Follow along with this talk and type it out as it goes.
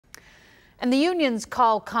And the union's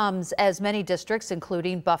call comes as many districts,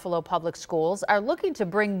 including Buffalo Public Schools, are looking to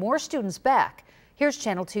bring more students back. Here's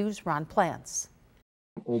Channel 2's Ron Plants.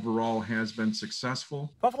 Overall has been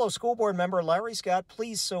successful. Buffalo School Board member Larry Scott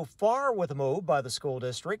pleased so far with the move by the school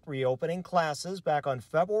district, reopening classes back on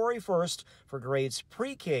February 1st for grades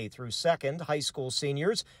pre-K through 2nd, high school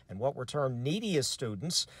seniors, and what were termed neediest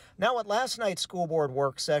students. Now at last night's school board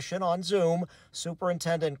work session on Zoom,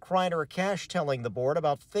 Superintendent Kreiner Cash telling the board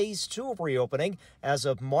about phase 2 of reopening as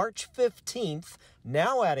of March 15th,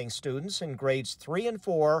 now adding students in grades 3 and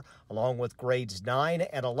 4, along with grades 9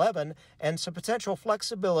 and 11, and some potential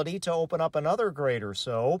flexibility to open up another grade or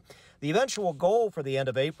so. The eventual goal for the end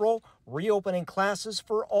of April, reopening classes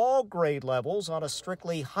for all grade levels on a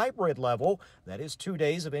strictly hybrid level. That is 2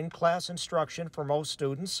 days of in-class instruction for most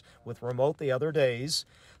students, with remote the other days.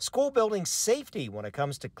 School building safety when it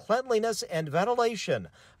comes to cleanliness and ventilation,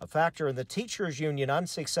 a factor in the teachers union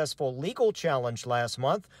unsuccessful legal challenge last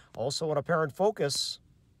month, also an apparent focus.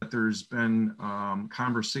 There's been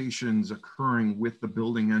conversations occurring with the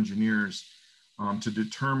building engineers to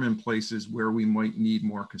determine places where we might need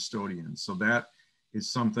more custodians. So that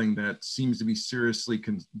is something that seems to be seriously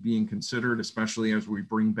being considered, especially as we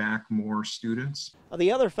bring back more students.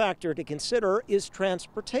 The other factor to consider is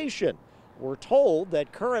transportation. We're told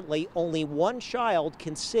that currently only one child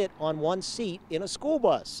can sit on one seat in a school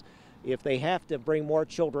bus. If they have to bring more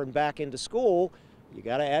children back into school, you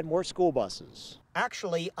got to add more school buses.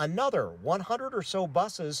 Actually, another 100 or so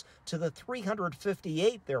buses to the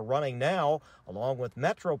 358 they're running now, along with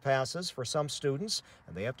Metro passes for some students,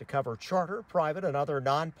 and they have to cover charter, private, and other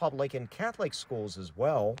non-public and Catholic schools as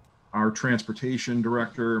well. Our transportation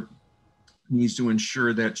director needs to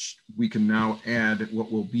ensure that we can now add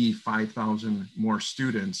what will be 5,000 more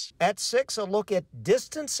students. At 6, a look at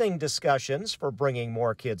distancing discussions for bringing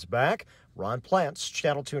more kids back. Ron Plants,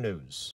 Channel 2 News.